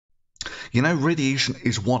You know, radiation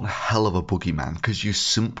is one hell of a boogeyman because you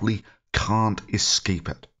simply can't escape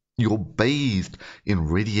it. You're bathed in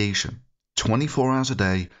radiation 24 hours a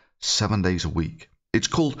day, 7 days a week. It's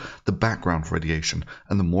called the background radiation,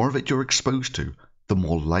 and the more of it you're exposed to, the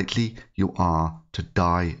more likely you are to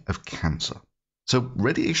die of cancer. So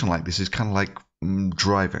radiation like this is kind of like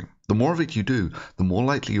driving. The more of it you do, the more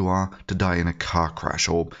likely you are to die in a car crash,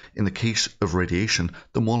 or in the case of radiation,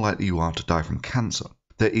 the more likely you are to die from cancer.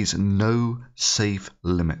 There is no safe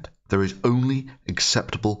limit. There is only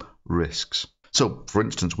acceptable risks. So, for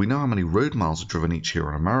instance, we know how many road miles are driven each year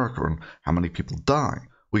in America and how many people die.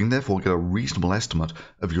 We can therefore get a reasonable estimate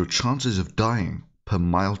of your chances of dying per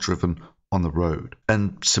mile driven on the road,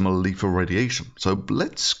 and similarly for radiation. So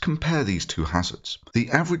let's compare these two hazards.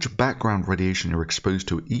 The average background radiation you're exposed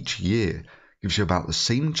to each year gives you about the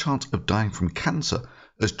same chance of dying from cancer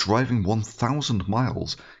as driving 1,000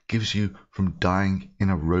 miles gives you from dying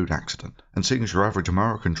in a road accident. And seeing as your average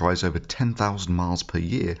American drives over 10,000 miles per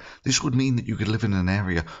year, this would mean that you could live in an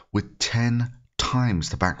area with 10 times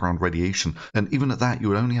the background radiation, and even at that you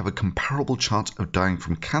would only have a comparable chance of dying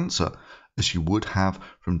from cancer as you would have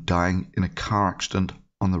from dying in a car accident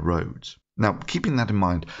on the roads. Now, keeping that in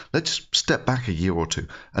mind, let's step back a year or two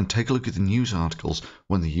and take a look at the news articles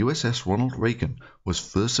when the USS Ronald Reagan was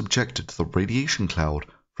first subjected to the radiation cloud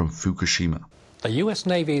from Fukushima. The U.S.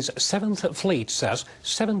 Navy's 7th Fleet says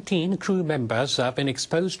 17 crew members have been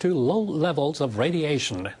exposed to low levels of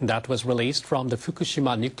radiation that was released from the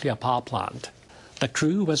Fukushima nuclear power plant. The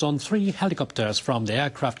crew was on 3 helicopters from the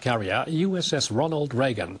aircraft carrier USS Ronald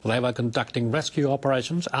Reagan. They were conducting rescue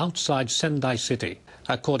operations outside Sendai City.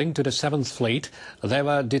 According to the 7th Fleet, they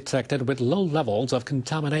were detected with low levels of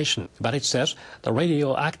contamination, but it says the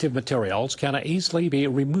radioactive materials can easily be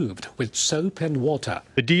removed with soap and water.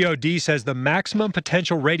 The DoD says the maximum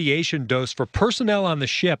potential radiation dose for personnel on the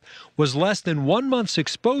ship was less than 1 month's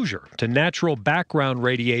exposure to natural background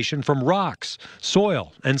radiation from rocks,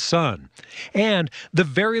 soil, and sun. And the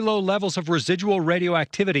very low levels of residual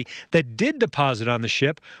radioactivity that did deposit on the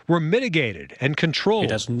ship were mitigated and controlled.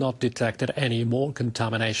 It has not detected any more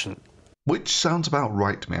contamination. Which sounds about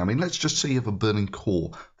right to me. I mean, let's just say you have a burning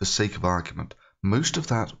core for sake of argument. Most of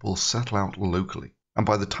that will settle out locally. And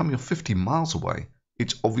by the time you're 50 miles away,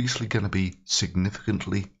 it's obviously going to be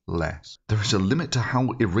significantly less. There is a limit to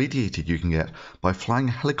how irradiated you can get by flying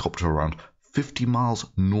a helicopter around 50 miles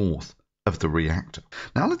north of the reactor.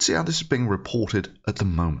 Now let's see how this is being reported at the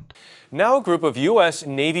moment. Now a group of U.S.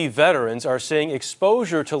 Navy veterans are saying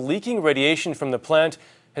exposure to leaking radiation from the plant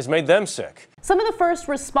has made them sick. Some of the first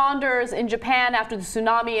responders in Japan after the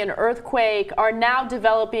tsunami and earthquake are now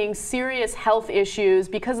developing serious health issues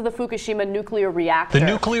because of the Fukushima nuclear reactor. The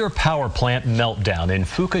nuclear power plant meltdown in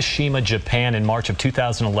Fukushima, Japan in March of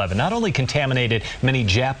 2011 not only contaminated many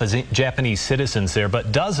Japanese citizens there,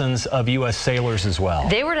 but dozens of U.S. sailors as well.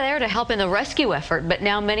 They were there to help in the rescue effort, but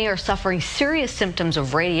now many are suffering serious symptoms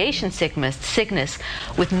of radiation sickness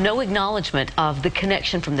with no acknowledgement of the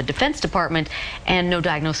connection from the Defense Department and no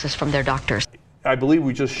diagnosis from their doctors. I believe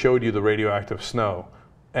we just showed you the radioactive snow,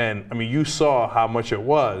 and I mean, you saw how much it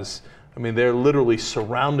was. I mean, they're literally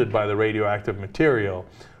surrounded by the radioactive material,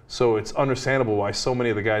 so it's understandable why so many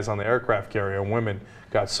of the guys on the aircraft carrier and women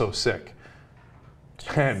got so sick.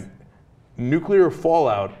 And nuclear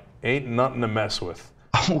fallout ain't nothing to mess with.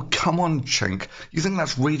 Oh, come on, Chink. You think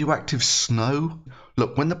that's radioactive snow?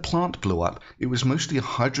 Look, when the plant blew up, it was mostly a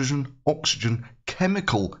hydrogen-oxygen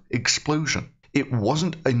chemical explosion. It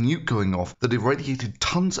wasn't a nuke going off that irradiated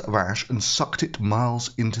tons of ash and sucked it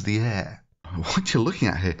miles into the air. What you're looking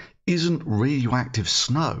at here isn't radioactive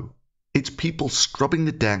snow. It's people scrubbing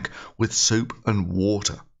the deck with soap and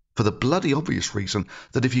water, for the bloody obvious reason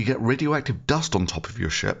that if you get radioactive dust on top of your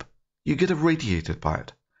ship, you get irradiated by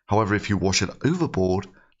it. However, if you wash it overboard,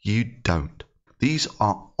 you don't. These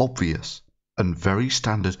are obvious and very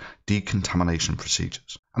standard decontamination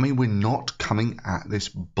procedures. I mean, we're not coming at this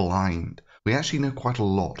blind. We actually know quite a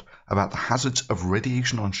lot about the hazards of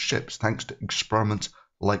radiation on ships thanks to experiments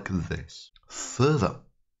like this. Further,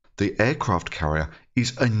 the aircraft carrier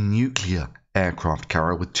is a nuclear aircraft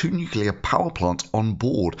carrier with 2 nuclear power plants on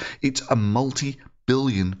board. It's a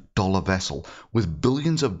multi-billion-dollar vessel with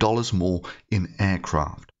billions of dollars more in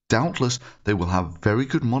aircraft. Doubtless, they will have very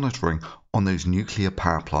good monitoring on those nuclear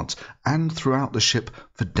power plants and throughout the ship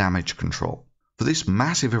for damage control. For this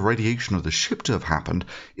massive irradiation of the ship to have happened,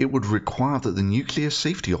 it would require that the nuclear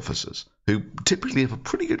safety officers, who typically have a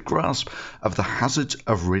pretty good grasp of the hazards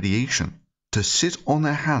of radiation, to sit on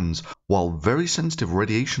their hands while very sensitive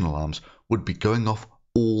radiation alarms would be going off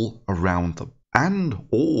all around them. And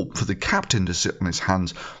or for the captain to sit on his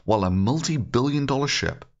hands while a multi-billion-dollar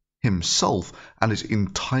ship himself and his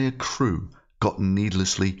entire crew got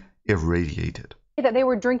needlessly irradiated. That they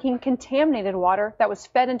were drinking contaminated water that was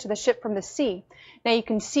fed into the ship from the sea. Now you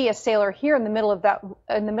can see a sailor here in the middle of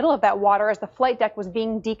that water as the flight deck was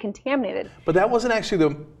being decontaminated. But that wasn't actually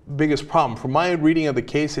the biggest problem. From my reading of the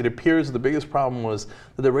case, it appears the biggest problem was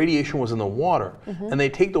that the radiation was in the water. And they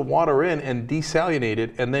take the water in and desalinate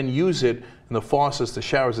it and then use it in the faucets, the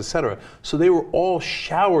showers, etc. So they were all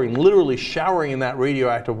showering, literally showering in that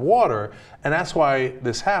radioactive water, and that's why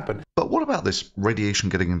this happened. But what about this radiation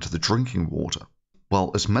getting into the drinking water?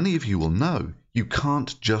 Well, as many of you will know, you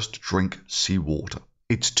can't just drink seawater.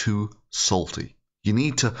 It's too salty. You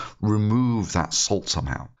need to remove that salt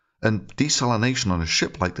somehow. And desalination on a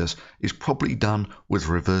ship like this is probably done with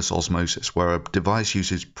reverse osmosis, where a device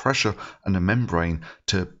uses pressure and a membrane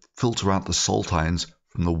to filter out the salt ions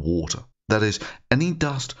from the water. That is, any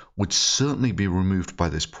dust would certainly be removed by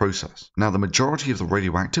this process. Now, the majority of the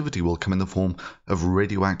radioactivity will come in the form of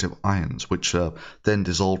radioactive ions, which are then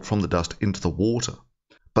dissolved from the dust into the water.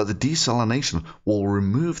 But the desalination will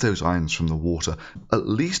remove those ions from the water at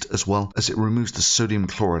least as well as it removes the sodium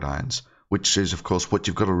chloride ions, which is, of course, what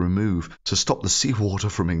you've got to remove to stop the seawater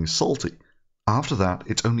from being salty. After that,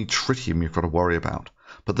 it's only tritium you've got to worry about.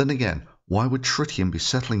 But then again, why would tritium be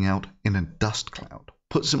settling out in a dust cloud?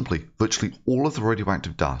 Put simply, virtually all of the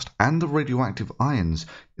radioactive dust and the radioactive ions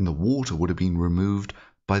in the water would have been removed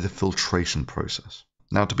by the filtration process.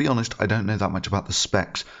 Now, to be honest, I don't know that much about the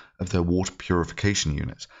specs of their water purification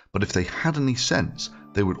units, but if they had any sense,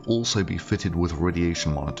 they would also be fitted with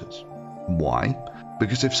radiation monitors. Why?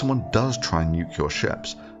 Because if someone does try and nuke your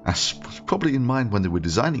ships, as was probably in mind when they were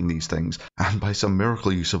designing these things, and by some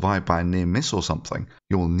miracle you survive by a near miss or something,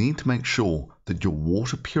 you will need to make sure that your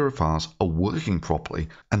water purifiers are working properly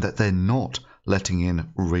and that they're not letting in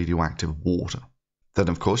radioactive water. Then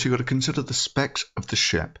of course you've got to consider the specs of the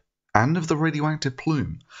ship and of the radioactive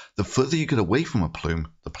plume. The further you get away from a plume,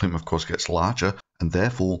 the plume of course gets larger and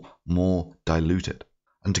therefore more diluted.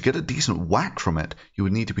 And to get a decent whack from it, you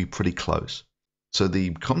would need to be pretty close. So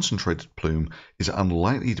the concentrated plume is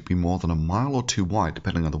unlikely to be more than a mile or two wide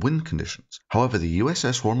depending on the wind conditions. However, the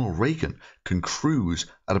USS Ronald Reagan can cruise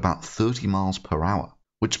at about 30 miles per hour,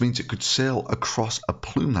 which means it could sail across a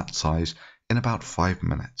plume that size in about 5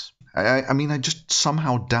 minutes. I mean, I just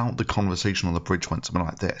somehow doubt the conversation on the bridge went something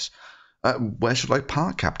like this. Where should I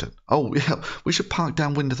park, Captain? Oh, yeah, we should park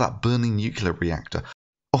downwind of that burning nuclear reactor.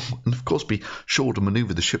 Oh, and of course be sure to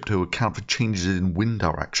maneuver the ship to account for changes in wind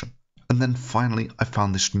direction. And then finally, I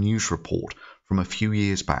found this news report from a few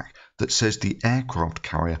years back that says the aircraft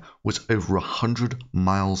carrier was over 100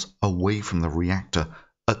 miles away from the reactor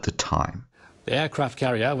at the time. The aircraft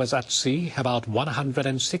carrier was at sea about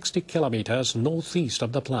 160 kilometers northeast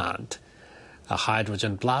of the plant. A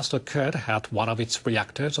hydrogen blast occurred at one of its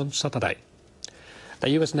reactors on Saturday. The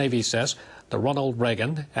U.S. Navy says the Ronald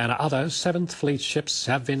Reagan and other 7th Fleet ships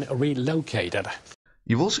have been relocated.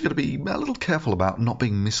 You've also got to be a little careful about not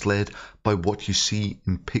being misled by what you see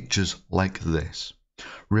in pictures like this.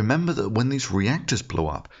 Remember that when these reactors blew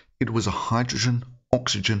up, it was a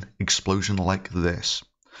hydrogen-oxygen explosion like this.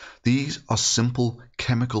 These are simple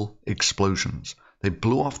chemical explosions. They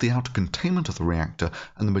blew off the outer containment of the reactor,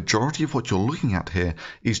 and the majority of what you're looking at here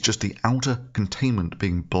is just the outer containment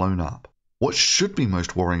being blown up. What should be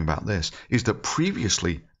most worrying about this is that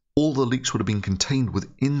previously all the leaks would have been contained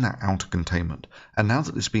within that outer containment, and now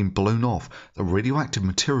that it's been blown off, the radioactive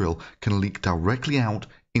material can leak directly out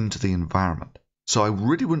into the environment. So I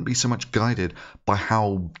really wouldn't be so much guided by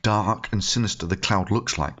how dark and sinister the cloud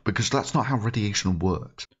looks like, because that's not how radiation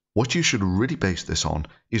works. What you should really base this on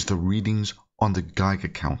is the readings on the Geiger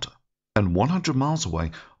counter. And 100 miles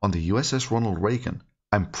away on the USS Ronald Reagan,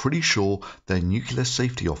 I'm pretty sure their nuclear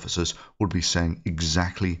safety officers would be saying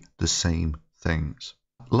exactly the same things.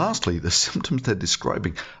 Lastly, the symptoms they're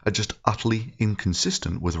describing are just utterly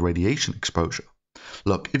inconsistent with radiation exposure.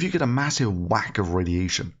 Look, if you get a massive whack of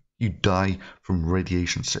radiation, you die from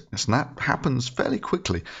radiation sickness, and that happens fairly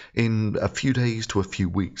quickly in a few days to a few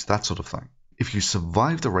weeks, that sort of thing. If you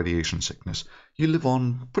survive the radiation sickness, you live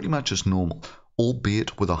on pretty much as normal,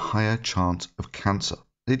 albeit with a higher chance of cancer.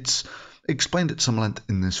 It's explained at some length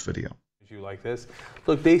in this video. You like this?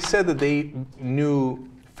 Look, they said that they knew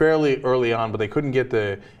fairly early on, but they couldn't get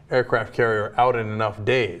the aircraft carrier out in enough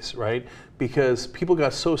days, right? Because people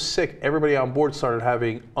got so sick, everybody on board started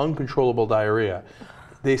having uncontrollable diarrhea.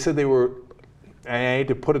 They said they were, and I hate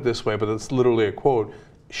to put it this way, but it's literally a quote,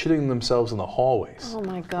 shitting themselves in the hallways. Oh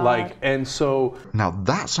my God. And so... Now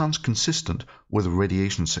that sounds consistent with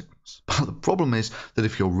radiation sickness. But the problem is that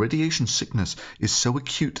if your radiation sickness is so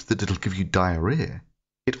acute that it'll give you diarrhea,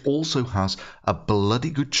 it also has a bloody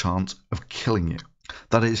good chance of killing you.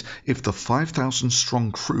 That is, if the 5,000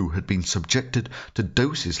 strong crew had been subjected to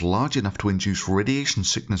doses large enough to induce radiation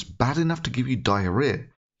sickness bad enough to give you diarrhea,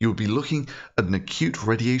 you would be looking at an acute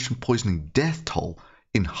radiation poisoning death toll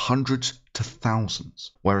in hundreds to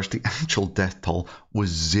thousands, whereas the actual death toll was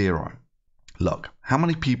 0. Look, how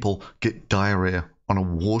many people get diarrhea on a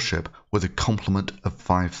warship with a complement of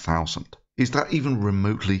 5,000? Is that even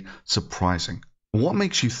remotely surprising? What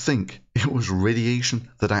makes you think it was radiation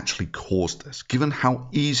that actually caused this, given how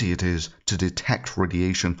easy it is to detect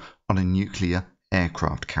radiation on a nuclear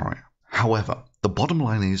aircraft carrier? However, the bottom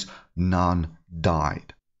line is none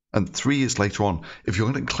died. And 3 years later on, if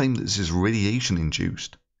you're going to claim that this is radiation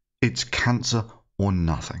induced, it's cancer or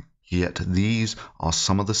nothing. Yet these are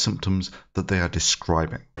some of the symptoms that they are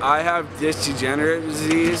describing. I have disc degenerative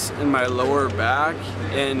disease in my lower back,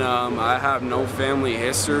 and I have no family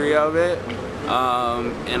history of it.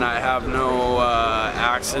 And I have no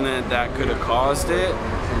accident that could have caused it,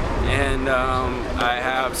 and I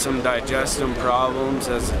have some digestive problems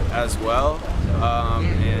as well,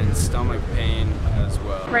 and stomach pain as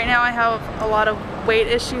well. Right now I have a lot of weight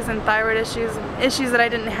issues and thyroid issues that I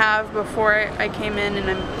didn't have before I came in,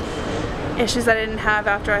 and issues that I didn't have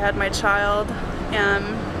after I had my child.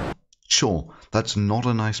 Sure, that's not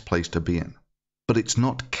a nice place to be in, but it's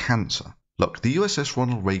not cancer. Look, the USS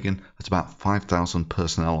Ronald Reagan has about 5,000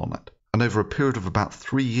 personnel on it, and over a period of about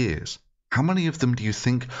 3 years, how many of them do you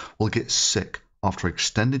think will get sick after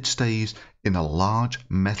extended stays in a large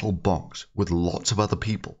metal box with lots of other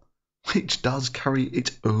people, which does carry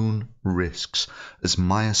its own risks, as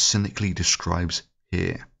Maya cynically describes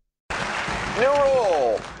here? New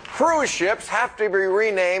rule: cruise ships have to be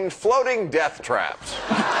renamed floating death traps.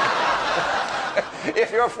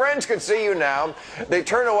 If your friends could see you now, they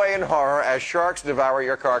turn away in horror as sharks devour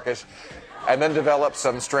your carcass and then develop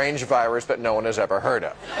some strange virus that no one has ever heard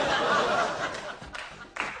of.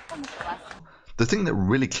 The thing that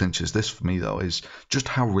really clinches this for me, though, is just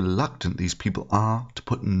how reluctant these people are to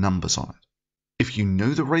put numbers on it. If you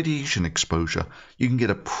know the radiation exposure, you can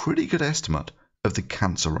get a pretty good estimate of the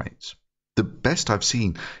cancer rates. The best I've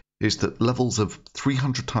seen is that levels of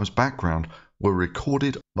 300 times background were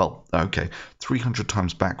recorded, 300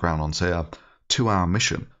 times background on, say, a 2-hour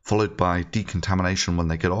mission, followed by decontamination when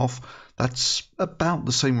they get off. That's about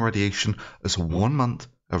the same radiation as 1 month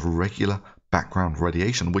of regular background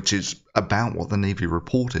radiation, which is about what the Navy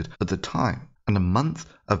reported at the time. And a month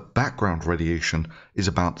of background radiation is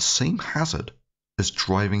about the same hazard as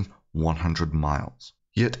driving 100 miles.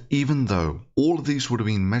 Yet even though all of these would have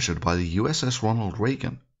been measured by the USS Ronald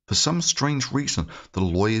Reagan, for some strange reason, the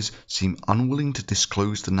lawyers seem unwilling to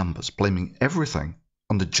disclose the numbers, blaming everything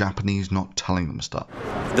on the Japanese not telling them stuff.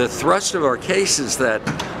 The thrust of our case is that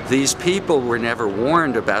these people were never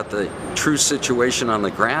warned about the true situation on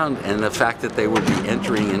the ground and the fact that they would be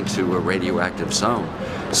entering into a radioactive zone,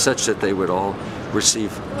 such that they would all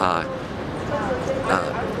receive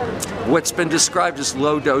what's been described as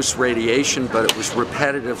low-dose radiation, but it was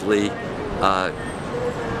repetitively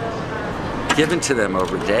given to them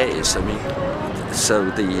over days. I mean, so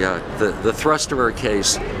the thrust of our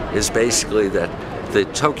case is basically that the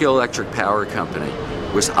Tokyo Electric Power Company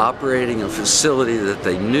was operating a facility that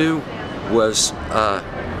they knew was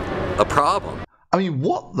a problem. I mean,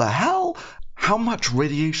 what the hell? How much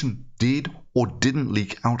radiation did or didn't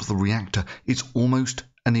leak out of the reactor is almost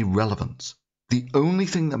an irrelevance. The only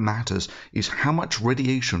thing that matters is how much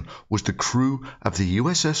radiation was the crew of the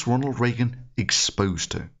USS Ronald Reagan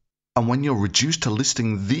exposed to. And when you're reduced to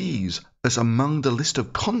listing these as among the list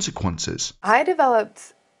of consequences... I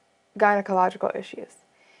developed gynecological issues,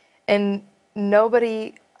 and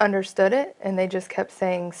nobody understood it, and they just kept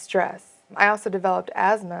saying stress. I also developed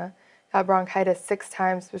asthma, had bronchitis 6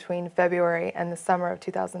 times between February and the summer of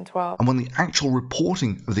 2012. And when the actual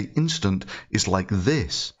reporting of the incident is like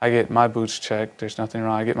this... I get my boots checked, there's nothing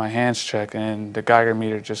wrong. I get my hands checked, and the Geiger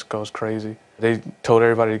meter just goes crazy. They told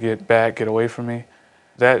everybody to get back, get away from me.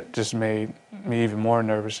 That just made me even more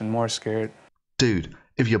nervous and more scared. Dude,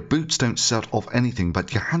 if your boots don't set off anything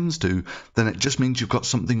but your hands do, then it just means you've got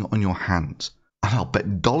something on your hands. And I'll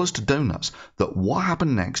bet dollars to donuts that what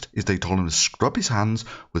happened next is they told him to scrub his hands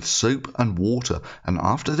with soap and water, and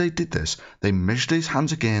after they did this, they measured his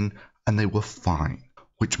hands again and they were fine.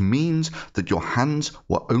 Which means that your hands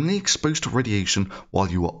were only exposed to radiation while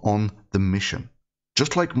you were on the mission.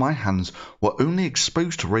 Just like my hands were only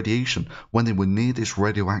exposed to radiation when they were near this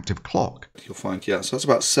radioactive clock. You'll find, yeah, so that's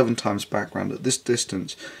about 7 times background. At this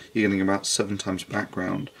distance, you're getting about 7 times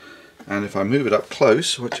background. And if I move it up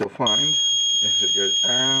close, what you'll find is it goes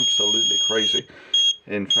absolutely crazy.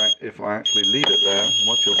 In fact, if I actually leave it there,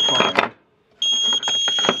 what you'll find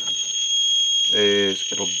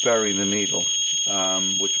is it'll bury the needle,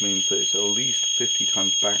 which means that it's at least 50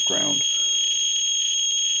 times background.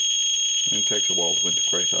 It takes a while to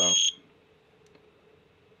integrate out.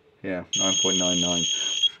 Yeah,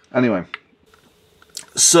 9.99. Anyway,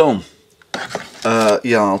 so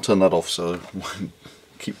yeah, I'll turn that off so it won't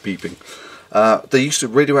keep beeping. They used a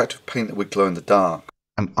radioactive paint that would glow in the dark,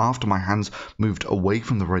 and after my hands moved away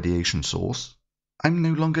from the radiation source, I'm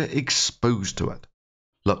no longer exposed to it.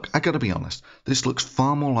 Look, I gotta be honest, this looks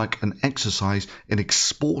far more like an exercise in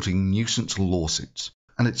exporting nuisance lawsuits,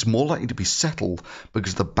 and it's more likely to be settled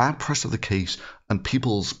because of the bad press of the case and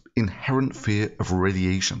people's inherent fear of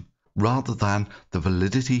radiation, rather than the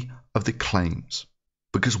validity of the claims.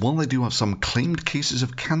 Because while they do have some claimed cases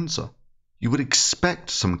of cancer, you would expect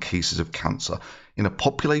some cases of cancer in a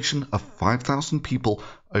population of 5,000 people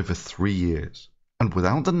over 3 years. And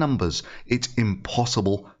without the numbers, it's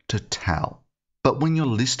impossible to tell. But when you're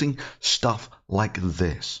listing stuff like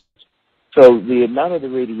this... So the amount of the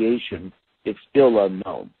radiation is still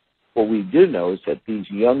unknown. What we do know is that these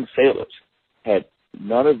young sailors had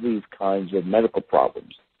none of these kinds of medical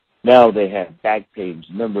problems. Now they have back pains,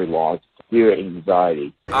 memory loss, severe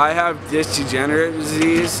anxiety. I have disc degenerative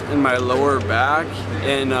disease in my lower back,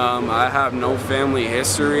 and I have no family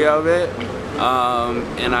history of it,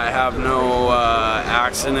 and I have no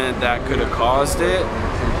accident that could have caused it,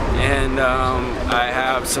 and I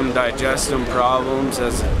have some digestive problems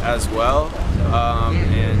as well,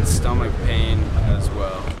 and stomach pain as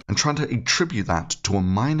well. And trying to attribute that to a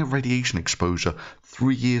minor radiation exposure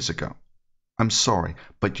 3 years ago. I'm sorry,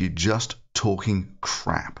 but you're just talking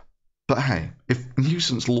crap. But hey, if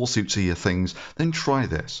nuisance lawsuits are your things, then try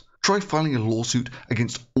this. Try filing a lawsuit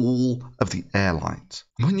against all of the airlines.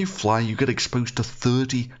 When you fly, you get exposed to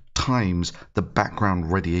 30 times the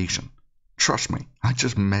background radiation. Trust me, I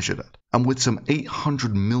just measured it. And with some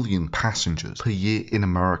 800 million passengers per year in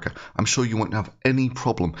America, I'm sure you won't have any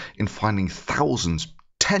problem in finding thousands,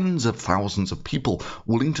 tens of thousands of people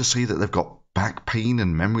willing to say that they've got back pain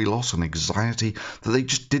and memory loss and anxiety that they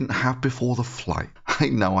just didn't have before the flight. I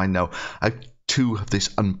know. I too have this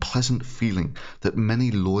unpleasant feeling that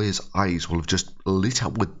many lawyers' eyes will have just lit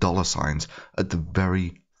up with dollar signs at the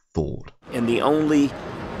very thought. And the only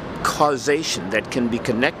causation that can be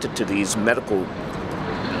connected to these medical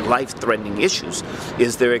life-threatening issues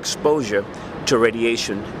is their exposure to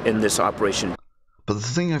radiation in this operation. But the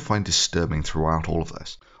thing I find disturbing throughout all of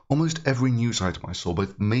this, almost every news item I saw,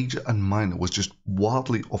 both major and minor, was just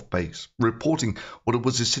wildly off base, reporting what it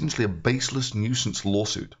was essentially a baseless nuisance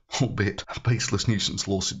lawsuit, albeit a baseless nuisance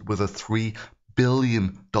lawsuit with a $3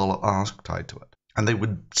 billion ask tied to it. And they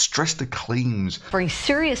would stress the claims. Bring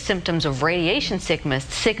serious symptoms of radiation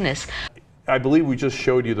sickness. I believe we just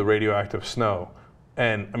showed you the radioactive snow.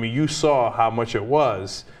 And I mean, you saw how much it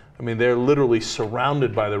was. I mean, they're literally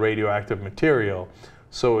surrounded by the radioactive material.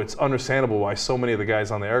 So it's understandable why so many of the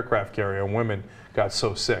guys on the aircraft carrier and women got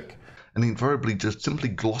so sick. And invariably just simply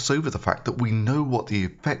gloss over the fact that we know what the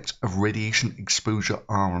effects of radiation exposure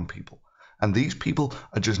are on people. And these people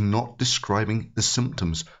are just not describing the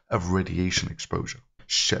symptoms of radiation exposure.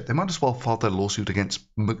 Shit, they might as well filed their lawsuit against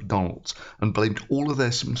McDonald's and blamed all of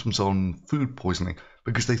their symptoms on food poisoning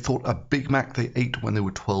because they thought a Big Mac they ate when they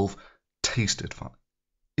were 12 tasted funny.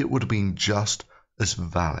 It would have been just as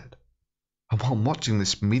valid. And while watching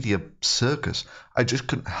this media circus, I just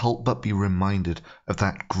couldn't help but be reminded of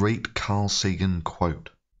that great Carl Sagan quote.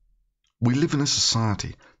 We live in a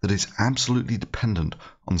society that is absolutely dependent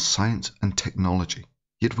on science and technology,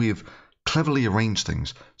 yet we have cleverly arranged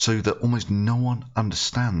things so that almost no one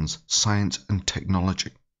understands science and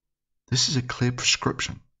technology. This is a clear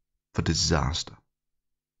prescription for disaster.